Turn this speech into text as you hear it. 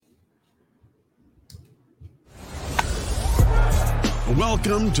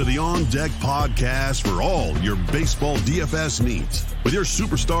Welcome to the On Deck podcast for all your baseball DFS needs with your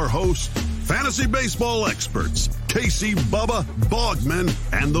superstar hosts, fantasy baseball experts, Casey, Bubba, Bogman,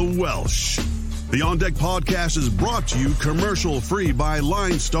 and the Welsh. The On Deck podcast is brought to you commercial-free by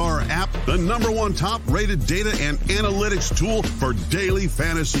Line Star app, the #1 top-rated data and analytics tool for daily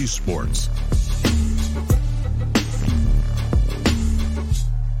fantasy sports.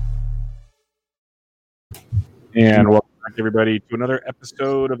 And welcome back, everybody, to another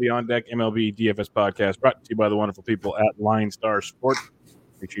episode of the On Deck MLB DFS podcast, brought to you by the wonderful people at Line Star Sports.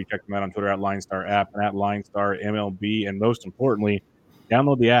 Make sure you check them out on Twitter at Line Star App and at Line Star MLB. And most importantly,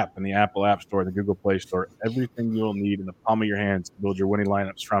 download the app in the Apple App Store, the Google Play Store. Everything you'll need in the palm of your hands to build your winning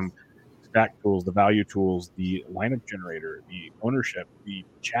lineups, from stack tools, the value tools, the lineup generator, the ownership, the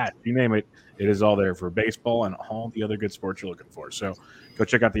chat, you name it. It is all there for baseball and all the other good sports you're looking for. So go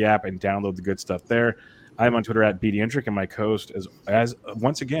check out the app and download the good stuff there. I'm on Twitter at BDintric, and my co-host is as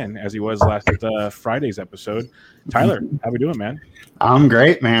once again, as he was last Friday's episode, Tyler. How we doing, man? I'm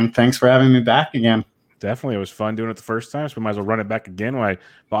great, man. Thanks for having me back again. Definitely. It was fun doing it the first time, so we might as well run it back again while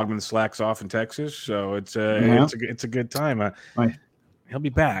Bogman slacks off in Texas. So it's a good time. He'll be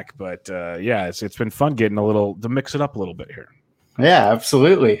back, but it's been fun getting to mix it up a little bit here. Yeah,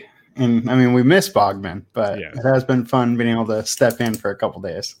 absolutely. And I mean, we miss Bogman, but it has been fun being able to step in for a couple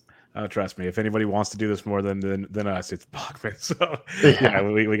days. Trust me, if anybody wants to do this more than us, it's Bogman. So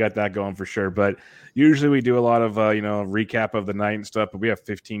we got that going for sure. But usually we do a lot of recap of the night and stuff. But we have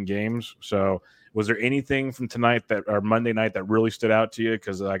 15 games. So was there anything from tonight or Monday night that really stood out to you?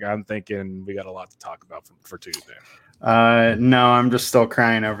 Because I'm thinking we got a lot to talk about for Tuesday. No, I'm just still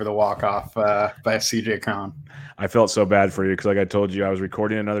crying over the walk-off by CJ Cron. I felt so bad for you because, like I told you, I was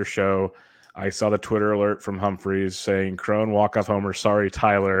recording another show. I saw the Twitter alert from Humphreys saying Cron walk-off homer. Sorry,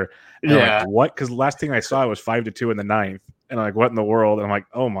 Tyler. And I'm like, what? Because the last thing I saw was 5-2 in the ninth. And I'm like, what in the world? And I'm like,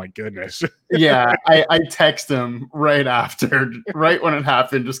 oh my goodness. Yeah, I text him right after, right when it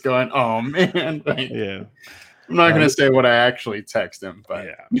happened, just going, oh man. Yeah. I'm not going to say what I actually text him, but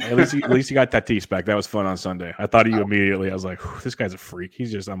at least you got Tatis back. That was fun on Sunday. I thought of you immediately. I was like, this guy's a freak.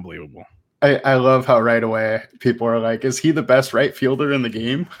 He's just unbelievable. I love how right away people are like, is he the best right fielder in the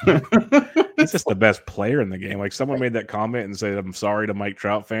game? He's just the best player in the game. Like, someone made that comment and said, I'm sorry to Mike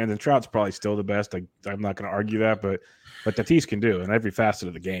Trout fans. And Trout's probably still the best. I'm not going to argue that, but Tatis can do. And every facet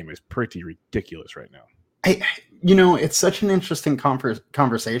of the game is pretty ridiculous right now. It's such an interesting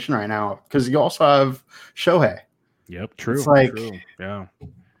conversation right now because you also have Shohei. Yep, true. It's like, true. Yeah.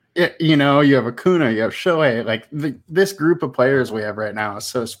 You have Acuna, you have Shohei. Like this group of players we have right now is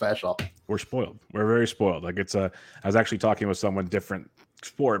so special. We're spoiled. We're very spoiled. Like I was actually talking with someone different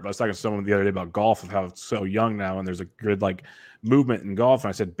sport, but I was talking to someone the other day about golf, of how it's so young now and there's a good movement in golf. And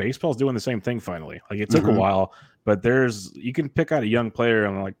I said baseball's doing the same thing finally. Like, it took a while, but you can pick out a young player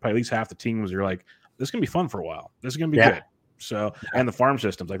and probably at least half the teams you're like, this is gonna be fun for a while. This is gonna be good. So, and the farm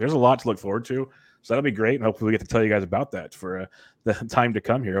systems, there's a lot to look forward to. So that'll be great, and hopefully we get to tell you guys about that for the time to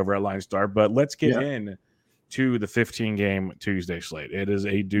come here over at Line Star. But let's get in to the 15-game Tuesday slate. It is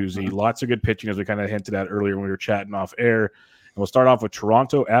a doozy. Lots of good pitching, as we kind of hinted at earlier when we were chatting off air. And we'll start off with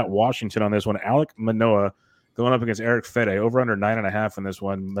Toronto at Washington on this one. Alek Manoah going up against Eric Fede. Over under 9.5 in this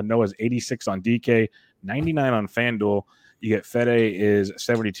one. Manoah's 86 on DK, 99 on FanDuel. You get Fede is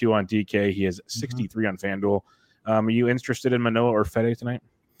 72 on DK. He is 63 on FanDuel. Are you interested in Manoah or Fede tonight?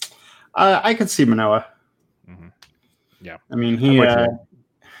 I could see Manoah. Mm-hmm. Yeah. I mean, he's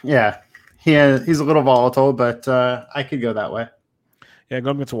a little volatile, but I could go that way. Yeah,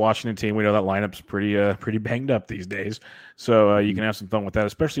 going against a Washington team, we know that lineup's pretty banged up these days. So you can have some fun with that,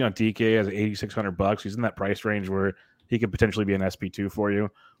 especially on DK as $8,600. He's in that price range where he could potentially be an SP2 for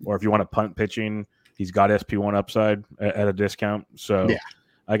you. Or if you want to punt pitching, he's got SP1 upside at a discount. So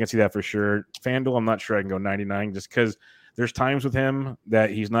I can see that for sure. FanDuel, I'm not sure I can go 99 just because there's times with him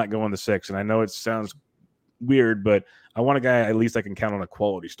that he's not going the 6. And I know it sounds weird, but I want a guy at least I can count on a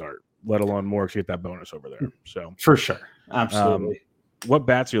quality start, let alone more to get that bonus over there. So for sure. Absolutely. What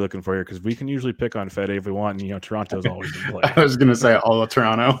bats are you looking for here? Because we can usually pick on Fede if we want. And, Toronto's always in play. I was going to say all of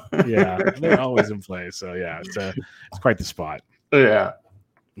Toronto. Yeah, they're always in play. So, it's quite the spot. Yeah.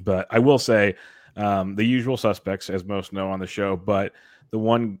 But I will say the usual suspects, as most know on the show. But the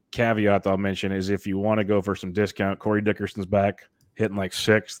one caveat I'll mention is if you want to go for some discount, Corey Dickerson's back, hitting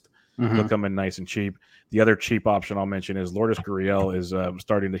 6th. He'll come in nice and cheap. The other cheap option I'll mention is Lourdes Gurriel is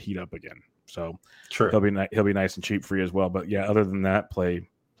starting to heat up again. So he'll be nice and cheap for you as well. But other than that, play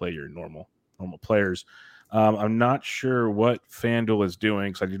your normal players. I'm not sure what FanDuel is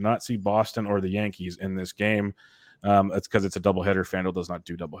doing because I do not see Boston or the Yankees in this game. It's because it's a doubleheader. FanDuel does not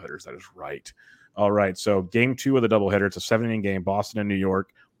do doubleheaders. That is right. All right. So game 2 of the doubleheader. It's a 7-inning game. Boston and New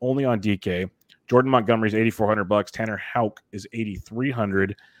York, only on DK. Jordan Montgomery's $8,400. Tanner Houck is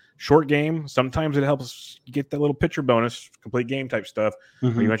 $8,300. Short game. Sometimes it helps you get that little pitcher bonus, complete game type stuff.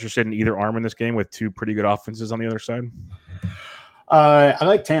 Mm-hmm. Are you interested in either arm in this game with 2 pretty good offenses on the other side? I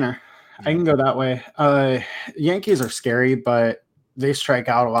like Tanner. I can go that way. Yankees are scary, but they strike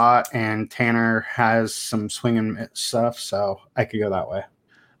out a lot, and Tanner has some swing and miss stuff, so I could go that way.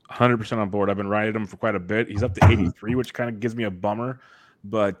 100% on board. I've been riding him for quite a bit. He's up to 83, which kind of gives me a bummer,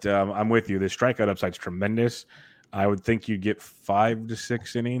 but I'm with you. The strikeout upside's tremendous. I would think you'd get 5 to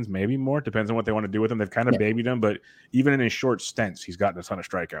 6 innings, maybe more. Depends on what they want to do with him. They've kind of babied him, but even in his short stints, he's gotten a ton of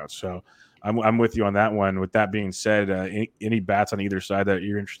strikeouts. So I'm with you on that one. With that being said, any bats on either side that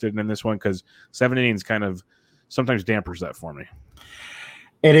you're interested in this one? Because 7 innings kind of sometimes dampers that for me.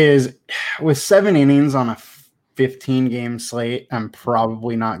 It is. With 7 innings on a 15-game slate, I'm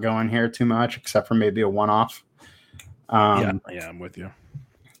probably not going here too much, except for maybe a one-off. Yeah, I'm with you.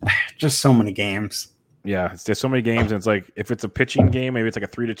 Just so many games. Yeah, there's so many games, and it's like if it's a pitching game, maybe it's like a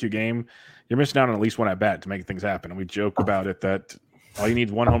 3-2 game, you're missing out on at least one at bat to make things happen. And we joke about it that all you need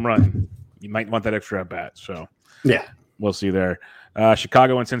is 1 home run. You might want that extra at bat. So yeah, we'll see there.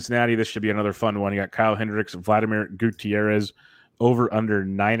 Chicago and Cincinnati. This should be another fun one. You got Kyle Hendricks, Vladimir Gutierrez. Over under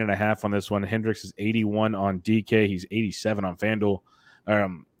 9.5 on this one. Hendricks is 81 on DK. He's 87 on FanDuel.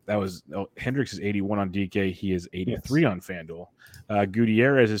 Hendricks is 81 on DK. He is 83 on FanDuel.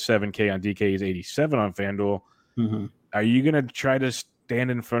 Gutierrez is 7K on DK. He's 87 on FanDuel. Mm-hmm. Are you going to try to stand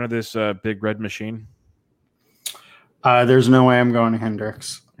in front of this big red machine? There's no way I'm going to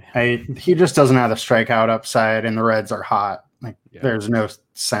Hendricks. He just doesn't have the strikeout upside, and the Reds are hot. There's no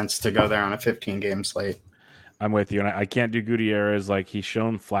sense to go there on a 15-game slate. I'm with you, and I can't do Gutierrez. Like, he's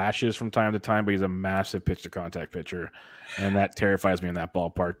shown flashes from time to time, but he's a massive pitch-to-contact pitcher, and that terrifies me in that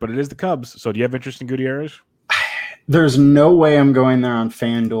ballpark. But it is the Cubs, so do you have interest in Gutierrez? There's no way I'm going there on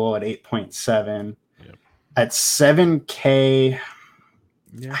FanDuel at 8.7. Yep. At 7K,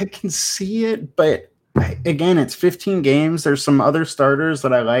 I can see it, but again, it's 15 games. There's some other starters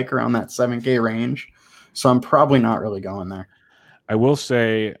that I like around that 7K range, so I'm probably not really going there. I will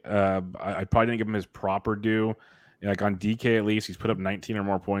say I probably didn't give him his proper due. Like on DK, at least, he's put up 19 or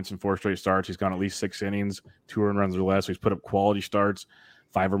more points in 4 straight starts. He's gone at least 6 innings, 2 earned runs or less. So he's put up quality starts,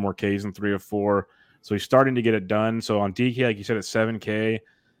 5 or more Ks in 3 of 4. So he's starting to get it done. So on DK, like you said, at 7K,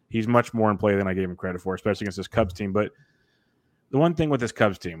 he's much more in play than I gave him credit for, especially against this Cubs team. But the one thing with this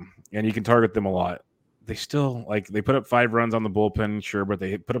Cubs team, and you can target them a lot, they still, they put up 5 runs on the bullpen, sure, but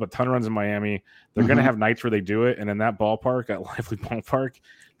they put up a ton of runs in Miami. They're going to have nights where they do it, and in that ballpark, that lively ballpark,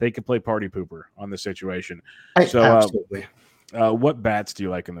 they could play party pooper on this situation. Absolutely. What bats do you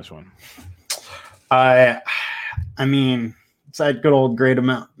like in this one? I mean, it's that good old Great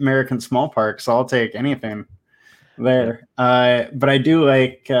American Small Park, so I'll take anything there. But I do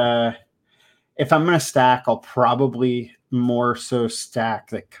like, if I'm going to stack, I'll probably more so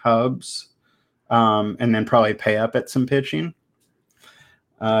stack the Cubs. And then probably pay up at some pitching.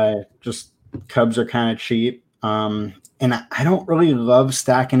 Just Cubs are kind of cheap. And I don't really love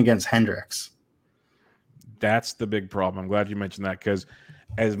stacking against Hendricks. That's the big problem. I'm glad you mentioned that, because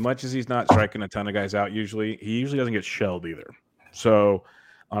as much as he's not striking a ton of guys out, he usually doesn't get shelled either. So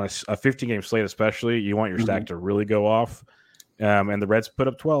on a 15-game slate especially, you want your stack to really go off. And the Reds put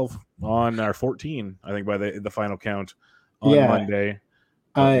up 12 on our 14, I think, by the final count on Monday.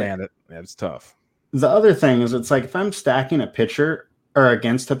 Man, it's tough. The other thing is, it's like if I'm stacking a pitcher or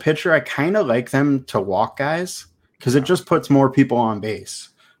against a pitcher, I kind of like them to walk guys because it just puts more people on base.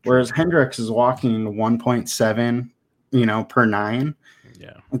 Whereas Hendricks is walking 1.7, per 9.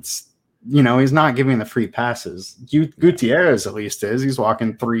 Yeah. It's, he's not giving the free passes. Gutierrez at least is. He's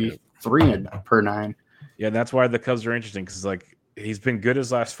walking 3 per 9. Yeah, that's why the Cubs are interesting, because he's been good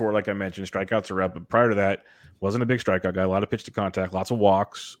his last 4, like I mentioned. Strikeouts are up, but prior to that, wasn't a big strikeout guy. A lot of pitch to contact, lots of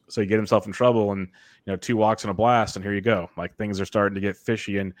walks. So you get himself in trouble, and 2 walks and a blast, and here you go. Like, things are starting to get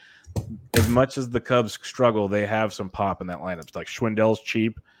fishy. And as much as the Cubs struggle, they have some pop in that lineup. It's like Schwindel's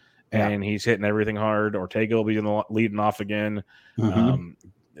cheap, and he's hitting everything hard. Ortega will be leading off again.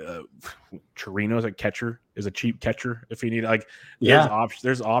 Chirino's a catcher, is a cheap catcher if you need.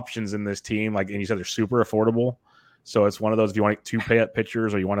 There's options in this team. And you said they're super affordable. So it's one of those, if you want 2 pay-up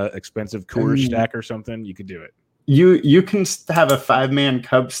pitchers or you want an expensive Coors stack or something, you could do it. You can have a 5-man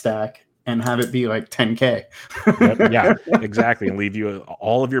Cub stack and have it be like 10K. Yep, yeah, exactly, and leave you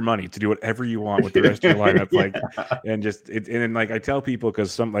all of your money to do whatever you want with the rest of your lineup. Like, and just and like I tell people,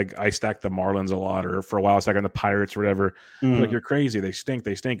 because some, like, I stack the Marlins a lot, or for a while I was stacking the Pirates or whatever. Like, you're crazy, they stink,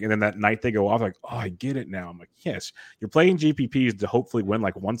 and then that night they go off, like, oh, I get it now. I'm like, yes, you're playing GPPs to hopefully win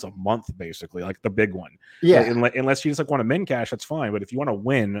like once a month, basically, like the big one. Yeah. Unless you just like want to min cash, that's fine. But if you want to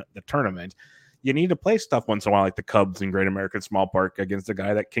win the tournament, you need to play stuff once in a while, like the Cubs in Great American Small Park, against a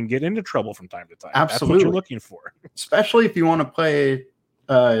guy that can get into trouble from time to time. Absolutely. That's what you're looking for. Especially if you want to play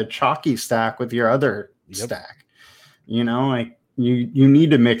a chalky stack with your other stack. You know, like you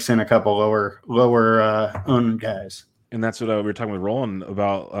need to mix in a couple lower owned guys. And that's what we were talking with Roland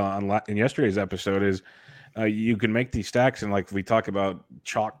about in yesterday's episode is you can make these stacks, and like we talk about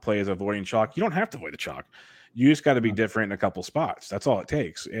chalk plays, avoiding chalk. You don't have to avoid the chalk. You just got to be different in a couple spots. That's all it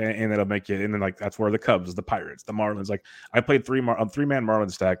takes, and it'll make you. And then like that's where the Cubs, the Pirates, the Marlins. Like I played three-man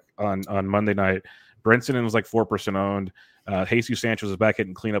Marlins stack on Monday night. Brinson was like 4% owned. Jesus Sanchez was back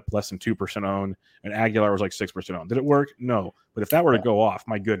hitting cleanup, less than 2% owned, and Aguilar was like 6% owned. Did it work? No. But if that were to go off,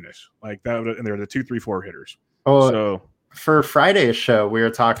 my goodness, like that would. And they're the 2, 3, 4 hitters. Oh, so. For Friday's show, we were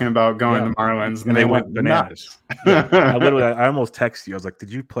talking about going to Marlins, and they went bananas. I almost texted you. I was like,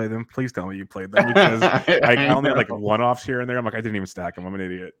 "Did you play them? Please tell me you played them." Because I only had like one-offs here and there. I'm like, I didn't even stack them. I'm an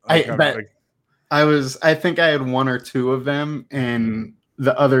idiot. I think I had one or two of them, and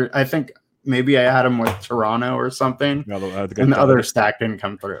the other, I think maybe I had them with Toronto or something. No, and the other stack didn't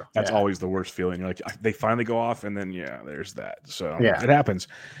come through. That's always the worst feeling. You're like, they finally go off, and then there's that. So it happens.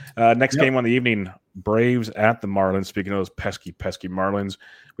 Next game on the evening, Braves at the Marlins. Speaking of those pesky Marlins,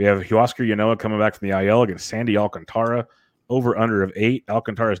 we have Huascar Ynoa coming back from the IL against Sandy Alcantara. Over under of 8.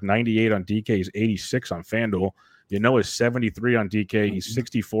 Alcantara is 98 on DK. He's 86 on FanDuel. Ynoa is 73 on DK. He's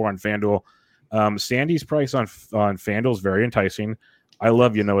 64 on FanDuel. Sandy's price on FanDuel is very enticing. I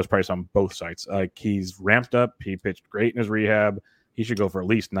love Ynoa's price on both sites. Like, he's ramped up. He pitched great in his rehab. He should go for at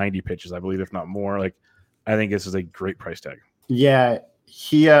least 90 pitches, I believe, if not more. Like, I think this is a great price tag. Yeah,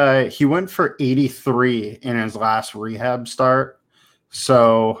 he went for 83 in his last rehab start.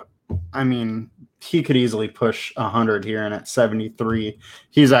 So, I mean, he could easily push 100 here, and at 73,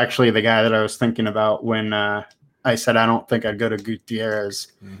 he's actually the guy that I was thinking about when I said I don't think I'd go to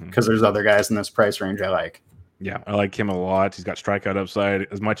Gutierrez because there's other guys in this price range I like. Yeah, I like him a lot. He's got strikeout upside.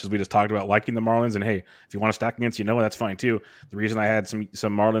 As much as we just talked about liking the Marlins, and hey, if you want to stack against Ynoa, that's fine too. The reason I had some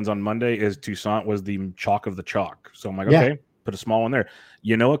Marlins on Monday is Toussaint was the chalk of the chalk. So I'm like, okay, put a small one there.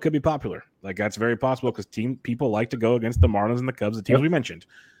 Ynoa could be popular. Like, that's very possible because people like to go against the Marlins and the Cubs, the teams we mentioned.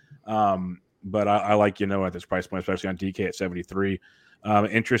 But I like Ynoa at this price point, especially on DK at 73.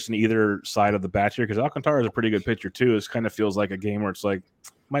 Interest in either side of the bat here because Alcantara is a pretty good pitcher too. This kind of feels like a game where it's like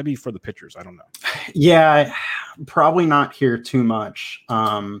might be for the pitchers. I don't know. Yeah, probably not here too much.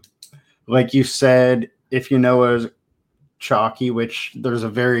 Like you said, if Ynoa is chalky, which there's a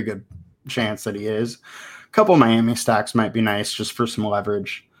very good chance that he is, a couple Miami stacks might be nice just for some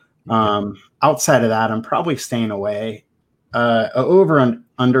leverage. Outside of that, I'm probably staying away. Over and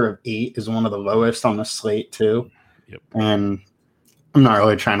under of 8 is one of the lowest on the slate too. Yep. And I'm not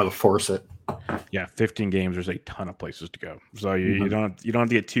really trying to force it. Yeah, 15 games. There's a ton of places to go. So you don't have to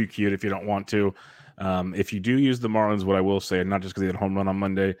get too cute if you don't want to. If you do use the Marlins, what I will say, and not just because he had a home run on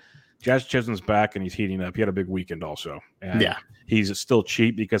Monday, Jazz Chisholm's back and he's heating up. He had a big weekend also. And he's still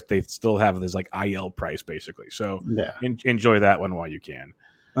cheap because they still have this like IL price basically. So enjoy that one while you can.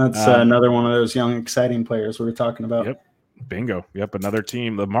 That's another one of those young, exciting players we were talking about. Yep. Bingo. Yep. Another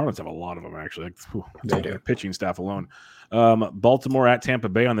team. The Marlins have a lot of them, actually. They do. Pitching staff alone. Baltimore at Tampa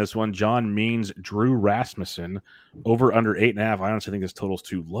Bay on this one. John Means, Drew Rasmussen, over under 8.5. I honestly think this total's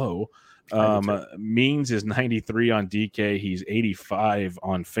too low. Means is 93 on DK. He's 85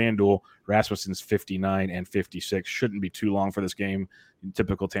 on FanDuel. Rasmussen's 59 and 56. Shouldn't be too long for this game in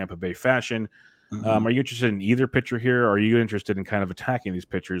typical Tampa Bay fashion. Are you interested in either pitcher here, or are you interested in kind of attacking these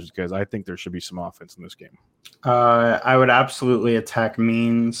pitchers? Because I think there should be some offense in this game. I would absolutely attack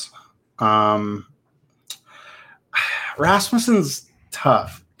Means. Rasmussen's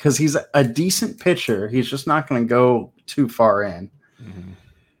tough because he's a decent pitcher. He's just not going to go too far in.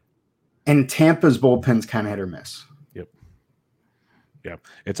 And Tampa's bullpen's kind of hit or miss. Yep.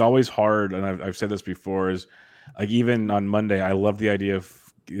 It's always hard, and I've said this before, is like even on Monday, I love the idea of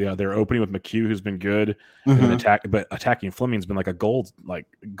they're opening with McHugh, who's been good, and but attacking Fleming's been like a gold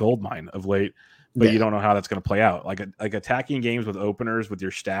mine of late. But you don't know how that's going to play out. Like attacking games with openers with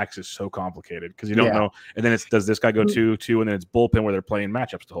your stacks is so complicated because you don't know. And then does this guy go 2-2, and then it's bullpen where they're playing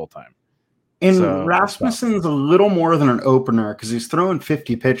matchups the whole time. And Rasmussen's a little more than an opener because he's thrown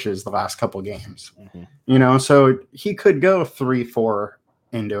 50 pitches the last couple games. So he could go 3-4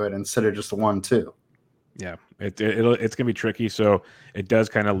 into it instead of just the 1-2. Yeah, it's gonna be tricky. So it does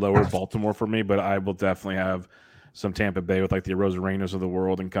kind of lower Baltimore for me, but I will definitely have some Tampa Bay with like the Rosarenas of the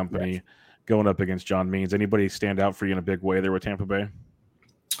world and company going up against John Means. Anybody stand out for you in a big way there with Tampa Bay?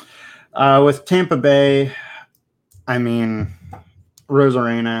 With Tampa Bay, I mean,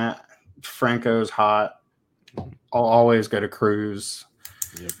 Rosarena, Franco's hot. I'll always go to Cruz.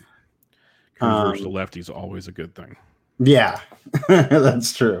 Yep. Cruz versus the lefties, always a good thing. Yeah,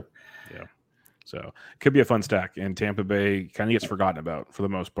 that's true. Yeah. So it could be a fun stack. And Tampa Bay kind of gets forgotten about for the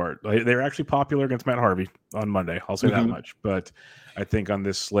most part. They're actually popular against Matt Harvey on Monday. I'll say that much. But I think on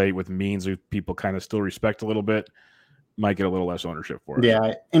this slate with Means, who people kind of still respect a little bit, might get a little less ownership for it.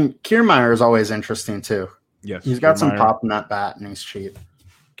 Yeah. And Kiermaier is always interesting too. Yes. He's got some pop in that bat and he's cheap.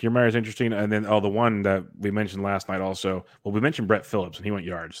 Kiermaier is interesting. And then, the one that we mentioned last night also, well, we mentioned Brett Phillips and he went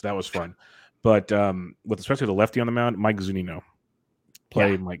yards. That was fun. But with especially the lefty on the mound, Mike Zunino.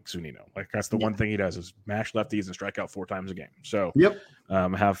 Mike Zunino. Like that's the one thing he does is mash lefties and strike out 4 times a game. So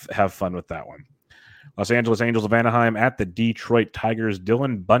have fun with that one. Los Angeles Angels of Anaheim at the Detroit Tigers.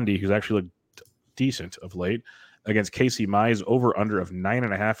 Dylan Bundy, who's actually looked decent of late, against Casey Mize, over under of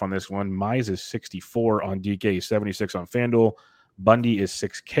 9.5 on this one. Mize is 64 on DK, he's 76 on FanDuel. Bundy is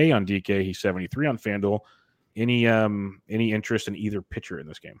 6K on DK, he's 73 on FanDuel. Any interest in either pitcher in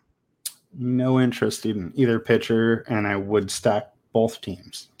this game? No interest in either pitcher, and I would stack both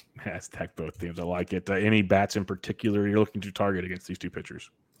teams. Yeah, stack both teams. I like it. Any bats in particular you're looking to target against these two pitchers?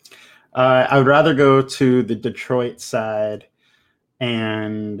 I would rather go to the Detroit side,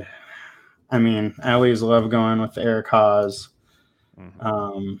 and I mean, I always love going with Eric Haas.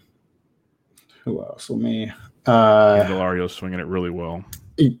 Who else? Candelario's swinging it really well.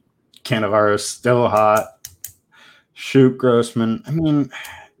 Cannavaro's still hot. Shoot, Grossman. I mean,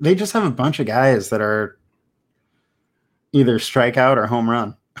 they just have a bunch of guys that are either strikeout or home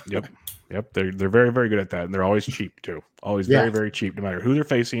run. Yep. They're very, very good at that. And they're always cheap too. Always very, very cheap, no matter who they're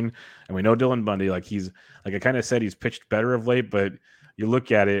facing. And we know Dylan Bundy, like I kind of said, he's pitched better of late, but you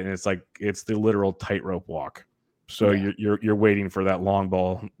look at it and it's like it's the literal tightrope walk. So you're waiting for that long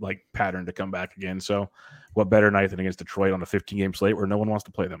ball like pattern to come back again. So what better night than against Detroit on a 15-game slate where no one wants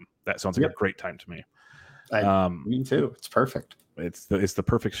to play them? That sounds like a great time to me. Me too. It's perfect. It's the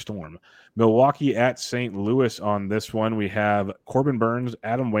perfect storm. Milwaukee at St. Louis on this one. We have Corbin Burns,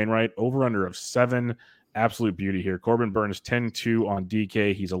 Adam Wainwright, over under of 7. Absolute beauty here. Corbin Burns 10-2 on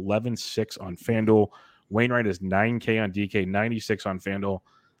DK. He's 11-6 on FanDuel. Wainwright is 9K on DK, 96 on FanDuel.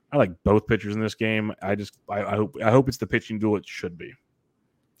 I like both pitchers in this game. I hope it's the pitching duel it should be.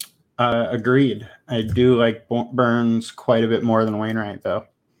 Agreed. I do like Burns quite a bit more than Wainwright, though.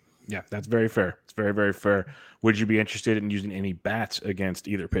 Yeah, that's very fair. It's very, very fair. Would you be interested in using any bats against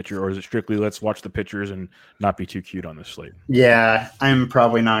either pitcher, or is it strictly let's watch the pitchers and not be too cute on this slate? Yeah, I'm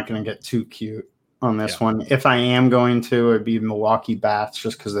probably not going to get too cute on this one. If I am going to, it'd be Milwaukee bats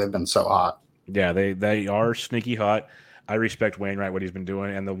just because they've been so hot. Yeah, they are sneaky hot. I respect Wainwright, what he's been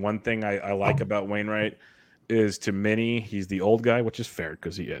doing. And the one thing I like about Wainwright is, to many, he's the old guy, which is fair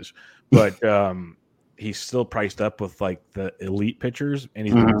because he is. But he's still priced up with like the elite pitchers, and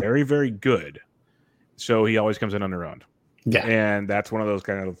he's been very, very good. So he always comes in underowned. Yeah. And that's one of those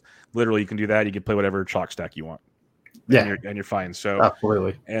kind of, literally, you can do that. You can play whatever chalk stack you want. Yeah. And you're fine. So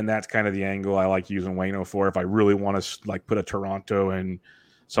absolutely. And that's kind of the angle I like using Waino for. If I really want to like put a Toronto and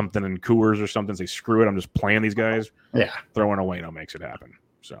something in Coors or something, say screw it, I'm just playing these guys. Yeah. Throwing a Waino makes it happen.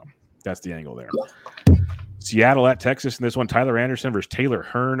 So that's the angle there. Seattle at Texas in this one. Tyler Anderson versus Taylor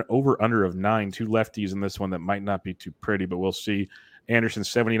Hearn, over under of 9. 2 lefties in this one that might not be too pretty, but we'll see. Anderson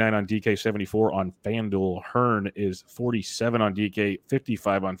 79 on DK, 74 on FanDuel. Hearn is 47 on DK,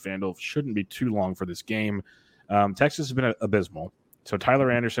 55 on FanDuel. Shouldn't be too long for this game. Texas has been abysmal. So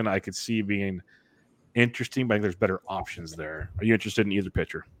Tyler Anderson I could see being interesting, but I think there's better options there. Are you interested in either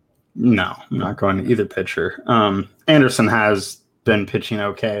pitcher? No, I'm not going to either pitcher. Anderson has been pitching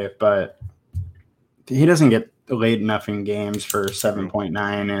okay, but he doesn't get late enough in games for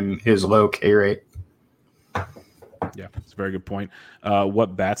 7.9 and his low K rate. Yeah, it's a very good point.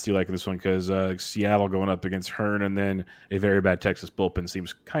 What bats do you like in this one? Because Seattle going up against Hearn and then a very bad Texas bullpen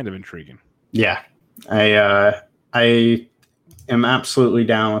seems kind of intriguing. Yeah, I am absolutely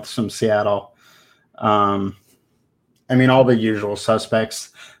down with some Seattle. I mean, all the usual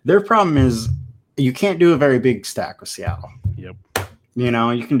suspects. Their problem is you can't do a very big stack with Seattle. Yep. You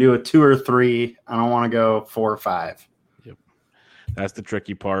know, you can do a 2 or 3. I don't want to go 4 or 5. Yep. That's the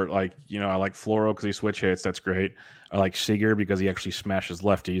tricky part. Like, you know, I like Floro because he switch hits. That's great. I like Seager because he actually smashes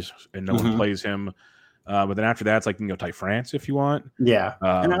lefties and no one plays him. But then after that, it's like you can go Ty France if you want. Yeah,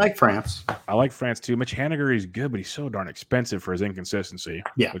 and I like France. I like France too. Mitch Haniger is good, but he's so darn expensive for his inconsistency,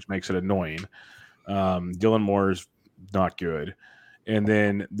 which makes it annoying. Dylan Moore's not good. And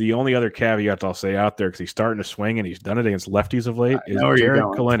then the only other caveat I'll say out there, because he's starting to swing and he's done it against lefties of late, is Jared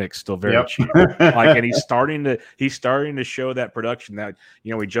Kalenic still very cheap. And he's starting to show that production that,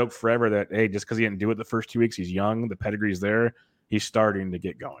 we joked forever that, hey, just because he didn't do it the first 2 weeks, he's young, the pedigree's there. He's starting to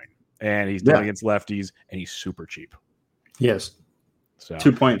get going. And he's done against lefties, and he's super cheap. Yes. So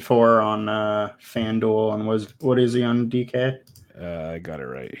 2.4 on FanDuel, and what is he on DK? I got it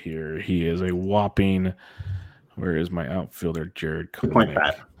right here. He is a whopping. Where is my outfielder, Jared Kalenic?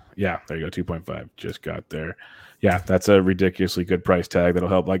 2.5. Yeah, there you go, 2.5. Just got there. Yeah, that's a ridiculously good price tag that'll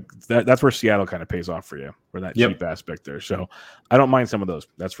help. Like that's where Seattle kind of pays off for you, for that cheap aspect there. So I don't mind some of those.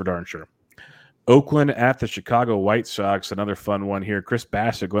 That's for darn sure. Oakland at the Chicago White Sox, another fun one here. Chris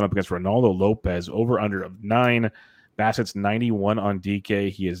Bassett going up against Ronaldo Lopez, over under of 9. Bassett's 91 on DK.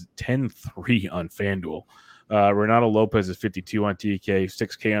 He is 10-3 on FanDuel. Ronaldo Lopez is 52 on DK,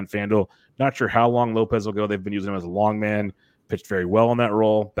 6K on FanDuel. Not sure how long Lopez will go. They've been using him as a long man. Pitched very well in that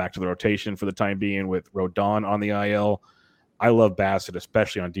role. Back to the rotation for the time being with Rodon on the IL. I love Bassett,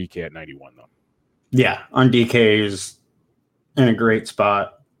 especially on DK at 91, though. Yeah, on DK is in a great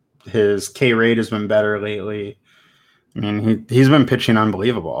spot. His K rate has been better lately. I mean, he's been pitching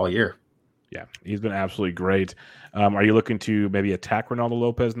unbelievable all year. Yeah, he's been absolutely great. Are you looking to maybe attack Ronaldo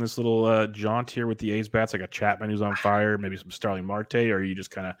Lopez in this little jaunt here with the A's bats? Like a Chapman who's on fire, maybe some Starling Marte, or are you just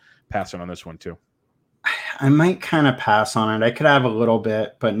kind of passing on this one too? I might kind of pass on it. I could have a little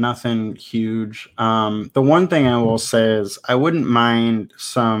bit, but nothing huge. The one thing I will say is I wouldn't mind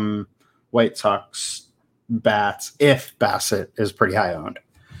some White Sox bats if Bassett is pretty high owned.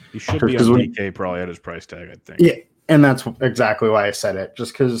 He should be on DK probably at his price tag, I think. Yeah, and that's exactly why I said it.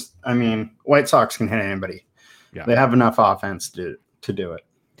 Just because, I mean, White Sox can hit anybody. Yeah. They have enough offense to do it.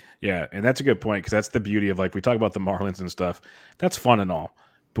 Yeah, and that's a good point because that's the beauty of, like, we talk about the Marlins and stuff. That's fun and all,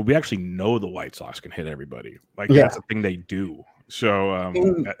 but we actually know the White Sox can hit everybody. Like, that's the thing they do. So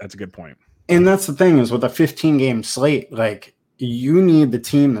that's a good point. And that's the thing is with a 15-game slate, like, you need the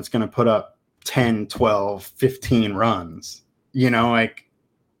team that's going to put up 10, 12, 15 runs.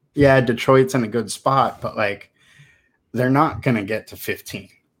 Detroit's in a good spot, but, like, they're not going to get to 15.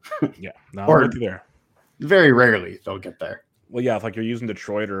 Yeah, not with you there. Very rarely they'll get there. Well, yeah, if like you're using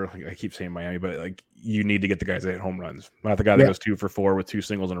Detroit or I keep saying Miami, but like you need to get the guys that hit home runs, not the guy that goes 2 for 4 with 2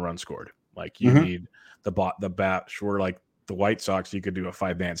 singles and a run scored. Like you need the bat. Sure, like the White Sox, you could do a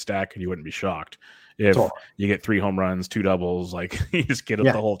 5-man stack and you wouldn't be shocked if you get 3 home runs, 2 doubles. Like you just get up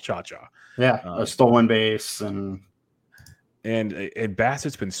the whole cha-cha. Yeah, a stolen base and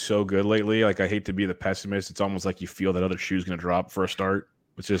Bassett's been so good lately. Like I hate to be the pessimist. It's almost like you feel that other shoe's going to drop for a start.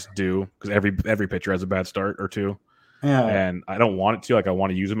 It's just due because every pitcher has a bad start or two. Yeah. And I don't want it to. Like I want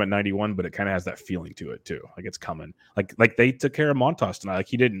to use him at 91, but it kind of has that feeling to it too. Like it's coming. Like they took care of Montas tonight. Like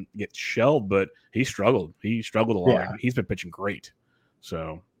he didn't get shelled, but he struggled. He struggled a lot. Yeah. He's been pitching great.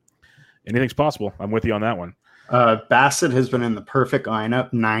 So anything's possible. I'm with you on that one. Bassett has been in the perfect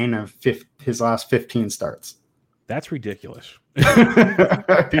lineup 9 of his last 15 starts. That's ridiculous.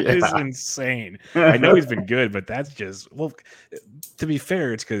 It is insane. I know he's been good, but that's just to be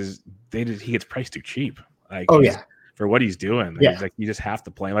fair, it's because he gets priced too cheap. Like for what he's doing. Yeah. He's like you just have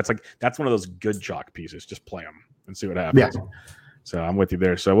to play him. That's one of those good chalk pieces. Just play him and see what happens. Yeah. So I'm with you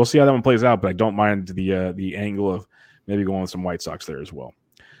there. So we'll see how that one plays out, but I don't mind the angle of maybe going with some White Sox there as well.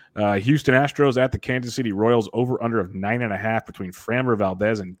 Houston Astros at the Kansas City Royals, over under of 9.5 between Framber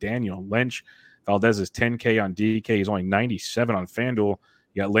Valdez and Daniel Lynch. Valdez is 10K on DK. He's only 97 on FanDuel.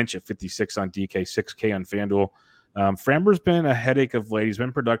 You got Lynch at 56 on DK, 6K on FanDuel. Framber's been a headache of late. He's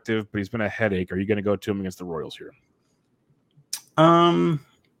been productive, but he's been a headache. Are you going to go to him against the Royals here? At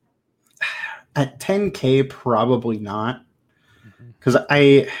 10K, probably not. Because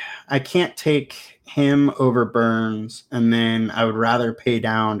I can't take him over Burns, and then I would rather pay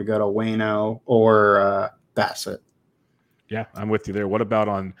down to go to Waino or Bassett. Yeah, I'm with you there. What about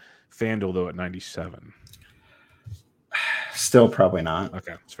on FanDuel, though, at 97? Still probably not.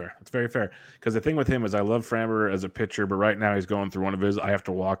 Okay, that's fair. It's very fair. Because the thing with him is I love Framber as a pitcher, but right now he's going through one of his I have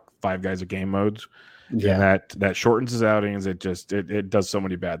to walk 5 guys a game modes. Yeah. And that shortens his outings. It does so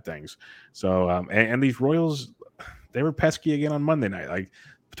many bad things. So, and these Royals, they were pesky again on Monday night. Like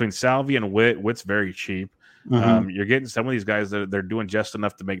between Salvi and Witt's very cheap. Mm-hmm. You're getting some of these guys that they're doing just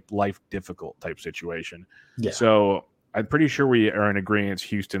enough to make life difficult type situation. Yeah. So I'm pretty sure we are in agreement.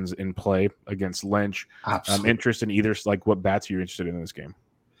 Houston's in play against Lynch. Absolutely. I'm interested in either. Like, what bats are you interested in this game?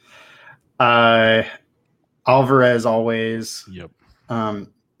 Alvarez always. Yep.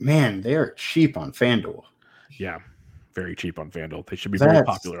 man, they are cheap on FanDuel. Yeah, very cheap on FanDuel. They should be very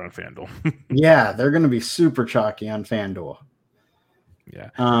popular on FanDuel. Yeah, they're going to be super chalky on FanDuel. Yeah.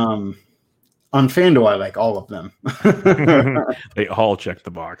 On FanDuel, I like all of them. They all check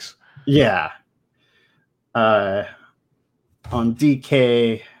the box. Yeah. On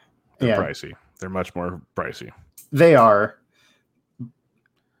DK, they're pricey. They're much more pricey. They are.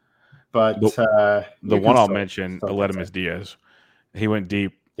 But the one I'll mention, Aledmus Diaz. He went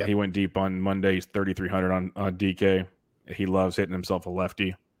deep. Yep. He went deep on Monday. He's 3,300 on DK. He loves hitting himself a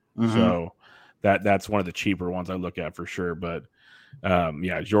lefty. Mm-hmm. So that's one of the cheaper ones I look at for sure. But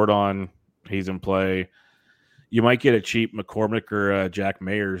Jordan, he's in play. You might get a cheap McCormick or Jack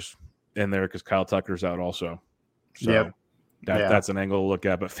Mayers in there because Kyle Tucker's out also. So that's an angle to look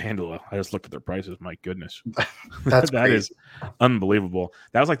at. But FanDuel, I just looked at their prices. My goodness. That is unbelievable.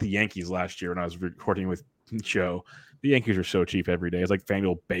 That was like the Yankees last year when I was recording with Joe. The Yankees are so cheap every day. It's like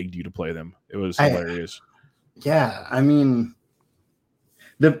FanDuel begged you to play them. It was hilarious. I mean,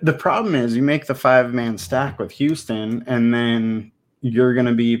 the problem is you make the 5-man stack with Houston, and then you're going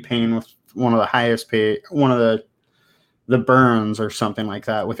to be paying with one of the highest paid, one of the Burns or something like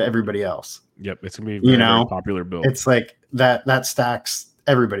that with everybody else. Yep, it's going to be very popular build. It's like that stacks,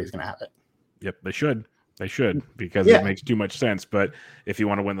 everybody's going to have it. Yep, they should. They should, because it makes too much sense. But if you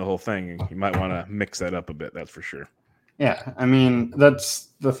want to win the whole thing, you might want to mix that up a bit. That's for sure. Yeah, I mean, that's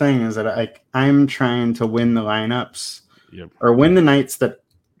the thing is that I'm trying to win the lineups or win the nights that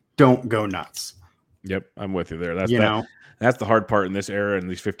don't go nuts. Yep, I'm with you there. That's the hard part in this era and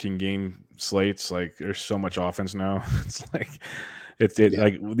these 15-game slates. Like, there's so much offense now. It's like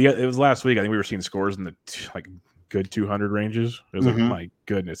it was last week. I think we were seeing scores in the good 200 ranges. It was like, my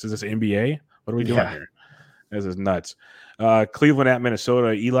goodness, is this NBA? What are we doing here? This is nuts. Cleveland at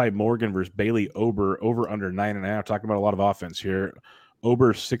Minnesota. Eli Morgan versus Bailey Ober over under 9.5. Talking about a lot of offense here.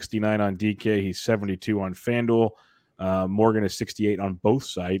 Ober 69 on DK. He's 72 on FanDuel. Morgan is 68 on both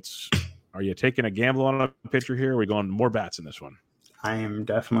sites. Are you taking a gamble on a pitcher here? Or are we going more bats in this one? I am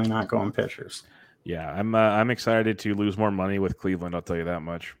definitely not going pitchers. Yeah, I'm excited to lose more money with Cleveland. I'll tell you that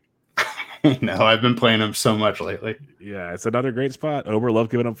much. No, I've been playing them so much lately. Yeah, it's another great spot. Ober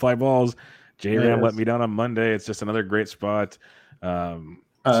loved giving up fly balls. J-Ram let me down on Monday. It's just another great spot. So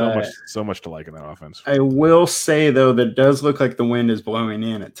much to like in that offense. I will say, though, that it does look like the wind is blowing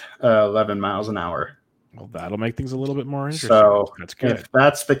in at 11 miles an hour. Well, that'll make things a little bit more interesting. So that's good. If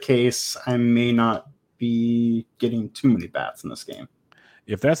that's the case, I may not be getting too many bats in this game.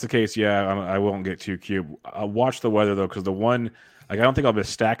 If that's the case, I won't get too cute. I'll watch the weather, though, because the one – I don't think I'll be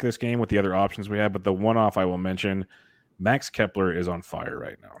stack this game with the other options we have, but the one-off I will mention, Max Kepler is on fire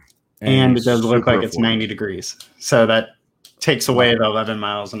right now. And it does look like it's 90 degrees. So that takes away the 11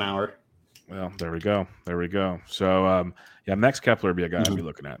 miles an hour. Well, there we go. So, Max Kepler would be a guy I'd be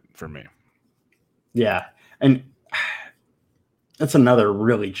looking at for me. Yeah. And that's another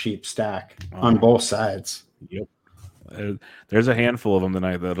really cheap stack on both sides. Yep. There's a handful of them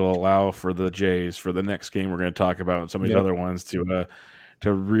tonight that'll allow for the Jays for the next game we're going to talk about and some of these other ones to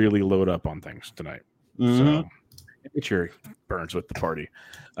really load up on things tonight. So get your Burns with the party.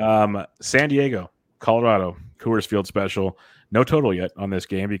 San Diego, Colorado, Coors Field special. No total yet on this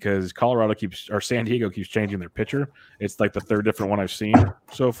game because San Diego keeps changing their pitcher. It's like the third different one I've seen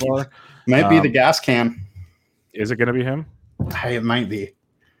so far. Might be the gas can. Is it going to be him? It might be.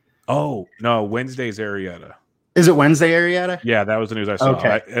 Oh, no, Wednesday's Arrieta. Is it Wednesday, Arrieta? Yeah, that was the news I saw.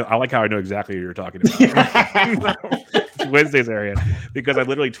 Okay. I like how I know exactly who you're talking about. Wednesday's Arrieta, because I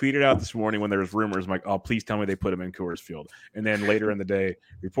literally tweeted out this morning when there was rumors, I'm like, oh, please tell me they put him in Coors Field. And then later in the day,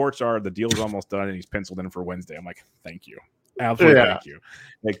 reports are the deal's almost done and he's penciled in for Wednesday. I'm like, thank you. Absolutely, thank you.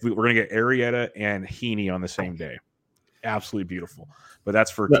 Like, we're going to get Arrieta and Heaney on the same day. Absolutely beautiful. But that's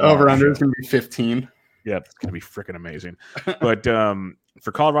for the over-under is going to be 15. Yeah, it's going to be freaking amazing. But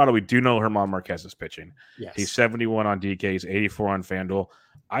for Colorado, we do know German Marquez is pitching. Yes. He's 71 on DK. He's 84 on FanDuel.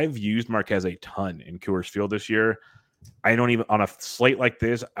 I've used Marquez a ton in Coors Field this year. I don't even, on a slate like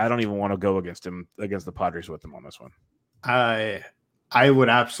this, I don't even want to go against the Padres with him on this one. I would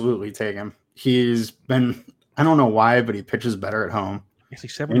absolutely take him. He's been, I don't know why, but he pitches better at home. Actually,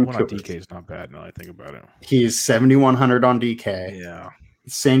 71 on DK is not bad now I think about it. He's 7,100 on DK. Yeah.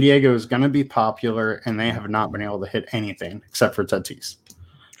 San Diego is going to be popular, and they have not been able to hit anything except for Tatis.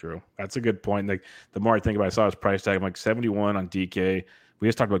 True. That's a good point. Like, the more I think about it, I saw his price tag. I'm like 71 on DK. We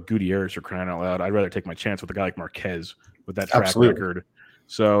just talked about Gutierrez for crying out loud. I'd rather take my chance with a guy like Marquez with that track record.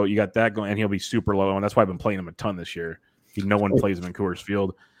 So you got that going, and he'll be super low, and that's why I've been playing him a ton this year. No one plays him in Coors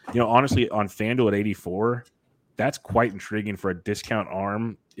Field. Honestly, on FanDuel at 84, that's quite intriguing for a discount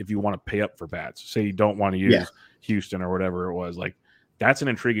arm if you want to pay up for bats. Say you don't want to use Houston or whatever it was. Like, That's an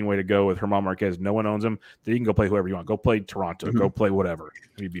intriguing way to go with German Marquez. No one owns him. Then you can go play whoever you want. Go play Toronto. Go play whatever.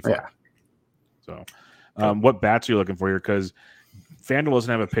 You'd be fine. Yeah. So, what bats are you looking for here? Because FanDuel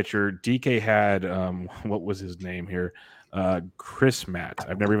doesn't have a pitcher. DK had what was his name here? Chris Matt.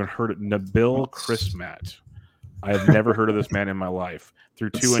 I've never even heard of Nabil Chris Matt. I have never heard of this man in my life.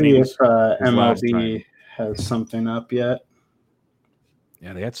 Through 2 innings. See if MLB has something up yet.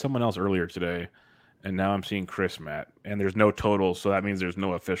 Yeah, they had someone else earlier today, and now I'm seeing Chris Matt, and there's no total, so that means there's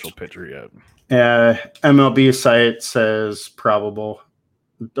no official pitcher yet. MLB site says probable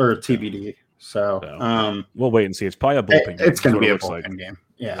or TBD. So we'll wait and see. It's probably a bullpen game. It's going to be a bullpen game.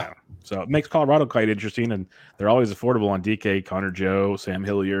 Yeah. So it makes Colorado quite interesting, and they're always affordable on DK, Connor Joe, Sam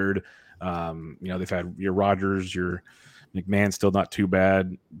Hilliard. They've had your Rogers, your McMahon, still not too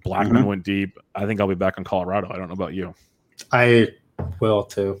bad. Blackman went deep. I think I'll be back on Colorado. I don't know about you. I will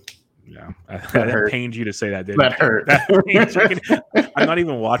too. Yeah, that pains you to say that, didn't that hurt. I'm not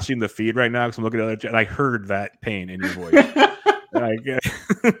even watching the feed right now because I'm looking at the other, and I heard that pain in your voice.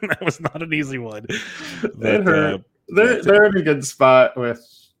 That was not an easy one. That hurt. They're in a good spot with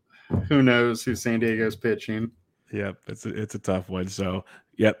who knows who San Diego's pitching. Yep, it's a tough one. So,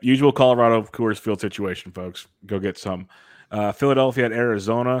 usual Colorado Coors Field situation, folks. Go get some. Philadelphia at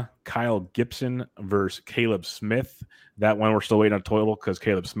Arizona. Kyle Gibson versus Caleb Smith. That one we're still waiting on total because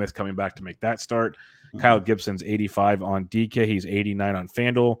Caleb Smith coming back to make that start. Kyle Gibson's 85 on DK. He's 89 on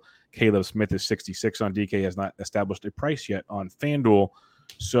FanDuel. Caleb Smith is 66 on DK. Has not established a price yet on FanDuel.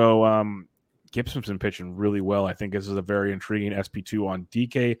 So Gibson's been pitching really well. I think this is a very intriguing SP2 on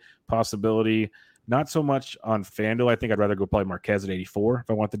DK possibility. Not so much on FanDuel. I think I'd rather go play Marquez at 84 if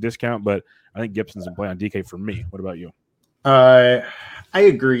I want the discount, but I think Gibson's in play on DK for me. What about you? I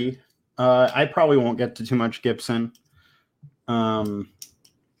agree. I probably won't get to too much Gibson.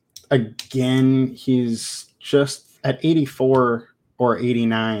 Again, he's just at 84 or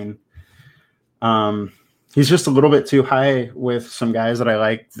 89. He's just a little bit too high with some guys that I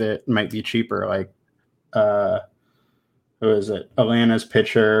like that might be cheaper, like who is it? Atlanta's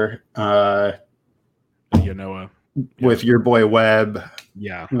pitcher, with your boy Webb.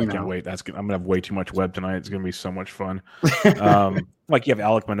 Yeah, I can't wait. I'm gonna have way too much Webb tonight. It's gonna be so much fun. Like you have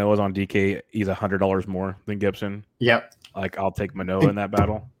Alek Manoah's on DK. He's $100 more than Gibson. Yep. Like I'll take Manoah in that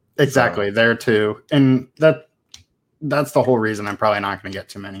battle. Exactly, there too, and that's the whole reason I'm probably not going to get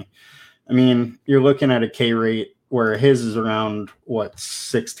too many. I mean, you're looking at a K rate where his is around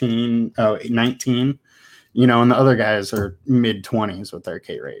 19, and the other guys are mid 20s with their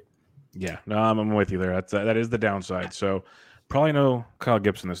K rate. Yeah, no, I'm with you there. That is the downside. So probably no Kyle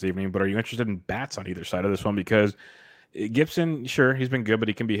Gibson this evening, but are you interested in bats on either side of this one? Because Gibson, sure, he's been good, but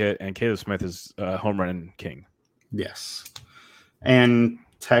he can be hit, and Caleb Smith is home run king. Yes, and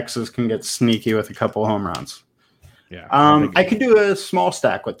Texas can get sneaky with a couple home runs. Yeah, I could do a small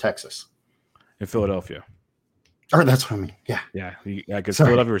stack with Texas in Philadelphia. Or that's what I mean. Yeah, because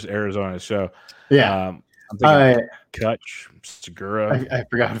Philadelphia versus Arizona. So I'm thinking Kutch, Segura. I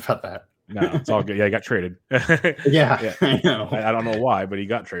forgot about that. No, it's all good. Yeah, he got traded. yeah, I know. I don't know why, but he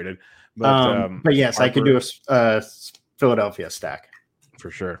got traded. But yes, Harper, I could do a Philadelphia stack for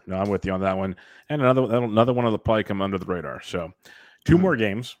sure. No, I'm with you on that one. And another one will probably come under the radar. So. Two more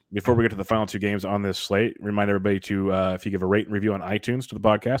games before we get to the final two games on this slate. Remind everybody to, if you give a rate and review on iTunes to the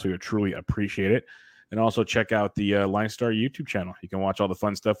podcast, we would truly appreciate it. And also check out the Line Star YouTube channel. You can watch all the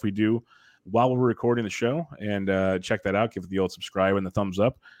fun stuff we do while we're recording the show and check that out. Give it the old subscribe and the thumbs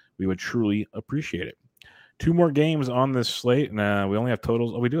up. We would truly appreciate it. Two more games on this slate, and we only have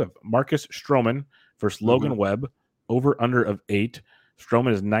totals. Oh, we do have Marcus Stroman versus Logan Webb, over under of 8.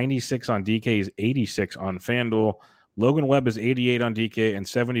 Stroman is 96 on DK. He's 86 on FanDuel. Logan Webb is 88 on DK and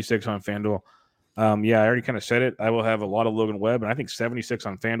 76 on FanDuel. I already kind of said it. I will have a lot of Logan Webb, and I think 76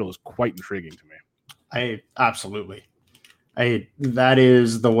 on FanDuel is quite intriguing to me. Absolutely. That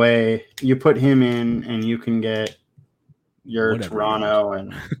is the way you put him in, and you can get your Toronto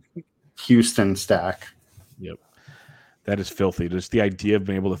and Houston stack. Yep. That is filthy. Just the idea of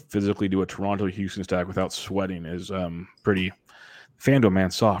being able to physically do a Toronto-Houston stack without sweating is pretty – FanDuel,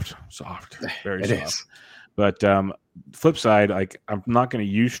 man, soft, very soft. Is. But flip side, I'm not going to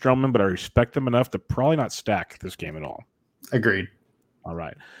use Stroman, but I respect him enough to probably not stack this game at all. Agreed. All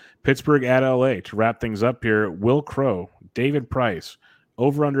right. Pittsburgh at LA to wrap things up here. Will Crow, David Price,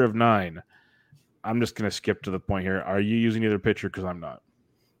 over under of 9. I'm just going to skip to the point here. Are you using either pitcher? Because I'm not.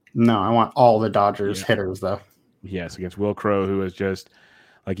 No, I want all the Dodgers hitters, though. Yes, against Will Crow, who is just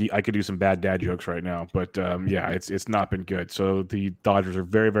I could do some bad dad jokes right now, but it's not been good. So the Dodgers are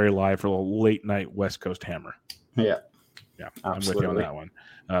very, very live for a late night West Coast hammer. Yeah, I'm with you on that one.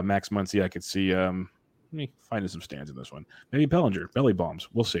 Max Muncy, I could see me finding some stands in this one. Maybe Bellinger, belly bombs.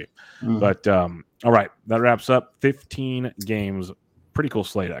 We'll see. But all right, that wraps up 15 games. Pretty cool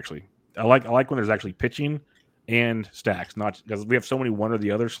slate, actually. I like when there's actually pitching and stacks, not because we have so many one or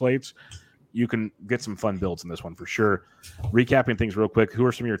the other slates. You can get some fun builds in this one for sure. Recapping things real quick, who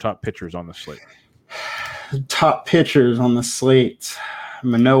are some of your top pitchers on the slate? Top pitchers on the slate: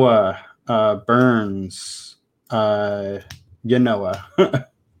 Manoah, Burns, Yanoa,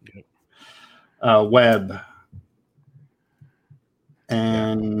 Webb,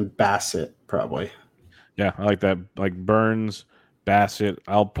 and Bassett, probably. Yeah, I like that. Like Burns, Bassett.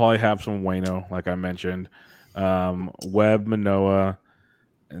 I'll probably have some Waino, like I mentioned. Webb, Manoah,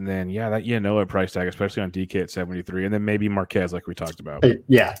 and then that Yanoa price tag, especially on DK at 73, and then maybe Marquez, like we talked about.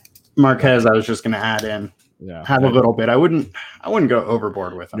 Yeah, Marquez. I was just going to add in. Yeah, have a little bit. I wouldn't go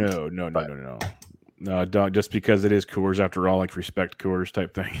overboard with him. No, don't, just because it is Coors after all, like respect Coors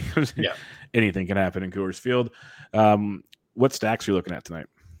type thing. Yeah, anything can happen in Coors Field. What stacks are you looking at tonight?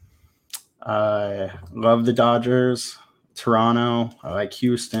 I love the Dodgers, Toronto. I like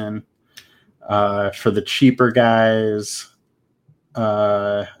Houston. For the cheaper guys,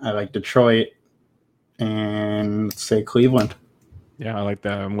 I like Detroit and say Cleveland. Yeah, I like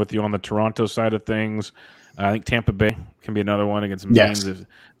that. I'm with you on the Toronto side of things. I think Tampa Bay can be another one against some teams of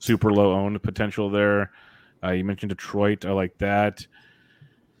super low owned potential there. You mentioned Detroit. I like that.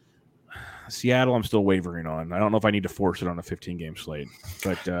 Seattle, I'm still wavering on. I don't know if I need to force it on a 15-game slate.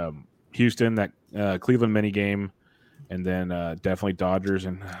 But Houston, that Cleveland mini game, and then definitely Dodgers.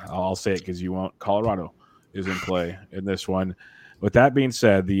 And I'll say it because you won't. Colorado is in play in this one. With that being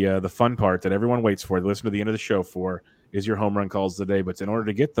said, the fun part that everyone waits for, listen to the end of the show for, is your home run calls today. But in order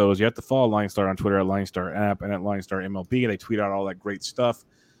to get those, you have to follow Line Star on Twitter at Line Star App and at Line Star MLB. They tweet out all that great stuff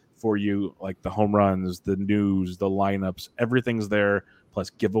for you, like the home runs, the news, the lineups, everything's there, plus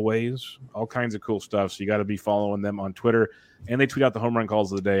giveaways, all kinds of cool stuff. So you got to be following them on Twitter. And they tweet out the home run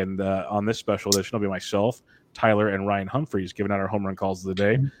calls of the day. And on this special edition, it'll be myself, Tyler, and Ryan Humphreys giving out our home run calls of the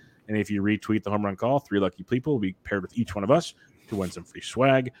day. And if you retweet the home run call, 3 lucky people will be paired with each one of us to win some free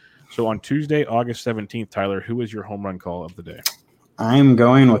swag. So on Tuesday, August 17th, Tyler, who is your home run call of the day? I'm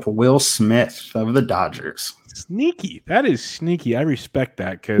going with Will Smith of the Dodgers. Sneaky. That is sneaky. I respect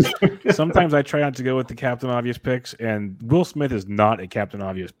that because sometimes I try not to go with the Captain Obvious picks, and Will Smith is not a Captain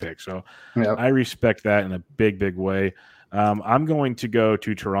Obvious pick. So I respect that in a big, big way. I'm going to go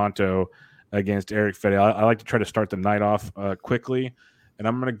to Toronto against Eric Fedde. I like to try to start the night off quickly, and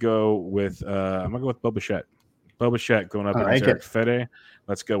I'm going to go with Bo Bichette. Bo Bichette going up against Eric Fedde.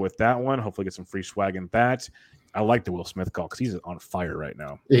 Let's go with that one. Hopefully get some free swag in that. I like the Will Smith call because he's on fire right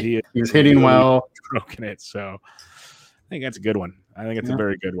now. He's hitting well. Stroking it. So I think that's a good one. I think it's a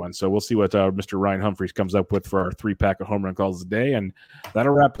very good one. So we'll see what Mr. Ryan Humphreys comes up with for our 3-pack of home run calls today. And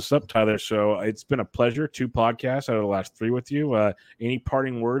that'll wrap us up, Tyler. So it's been a pleasure. 2 podcasts out of the last 3 with you. Any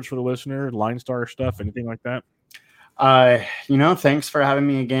parting words for the listener, Line Star stuff, anything like that? Thanks for having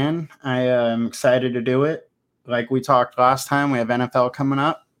me again. I am excited to do it. Like we talked last time, we have NFL coming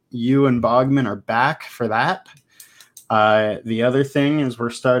up. You and Bogman are back for that. The other thing is we're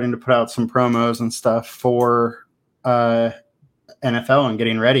starting to put out some promos and stuff for NFL and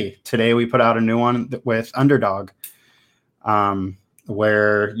getting ready. Today we put out a new one with Underdog,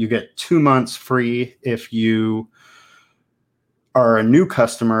 where you get 2 months free if you are a new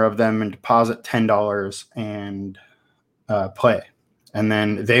customer of them and deposit $10 and play. And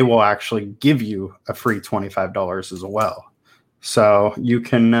then they will actually give you a free $25 as well. So you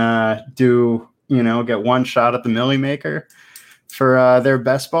can get 1 shot at the Millie Maker for their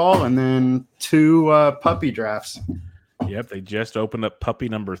best ball and then 2 puppy drafts. Yep, they just opened up puppy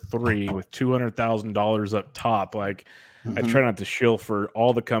number 3 with $200,000 up top. Like, I try not to shill for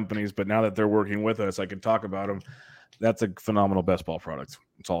all the companies, but now that they're working with us, I can talk about them. That's a phenomenal best ball product.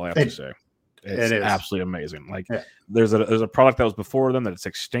 That's all I have to say. It's absolutely amazing. Like, there's a product that was before them that's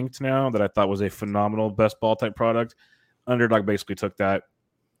extinct now that I thought was a phenomenal best ball type product. Underdog basically took that,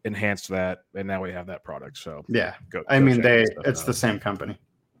 enhanced that, and now we have that product. So it's the same company.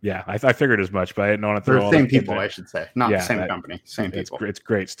 Yeah, I figured as much, but I didn't want to throw all the same people, I should say, not the same company, same people. It's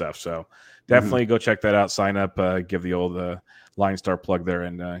great stuff. So definitely go check that out. Sign up, give the old Line Star plug there,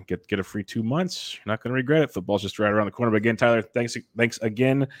 and get a free 2 months. You're not going to regret it. Football's just right around the corner. But again, Tyler, thanks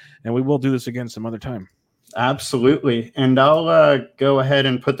again, and we will do this again some other time. Absolutely, and I'll go ahead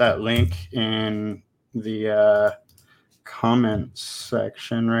and put that link in the comments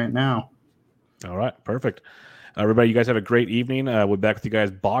section right now. All right, perfect. Everybody, you guys have a great evening. We'll be back with you guys.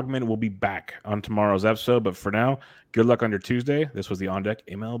 Bogman will be back on tomorrow's episode, but for now, good luck on your Tuesday. This was the On Deck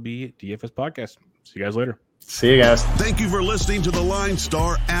MLB DFS podcast. See you guys later. See you guys. Thank you for listening to the Line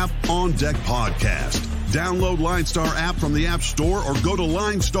Star App On Deck podcast. Download Line Star app from the App Store or go to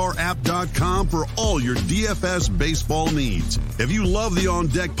linestarapp.com for all your DFS baseball needs. If you love the On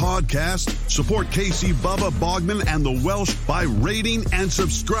Deck podcast, support Casey, Bubba, Bogman, and the Welsh by rating and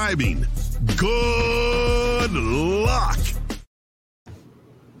subscribing. Good luck!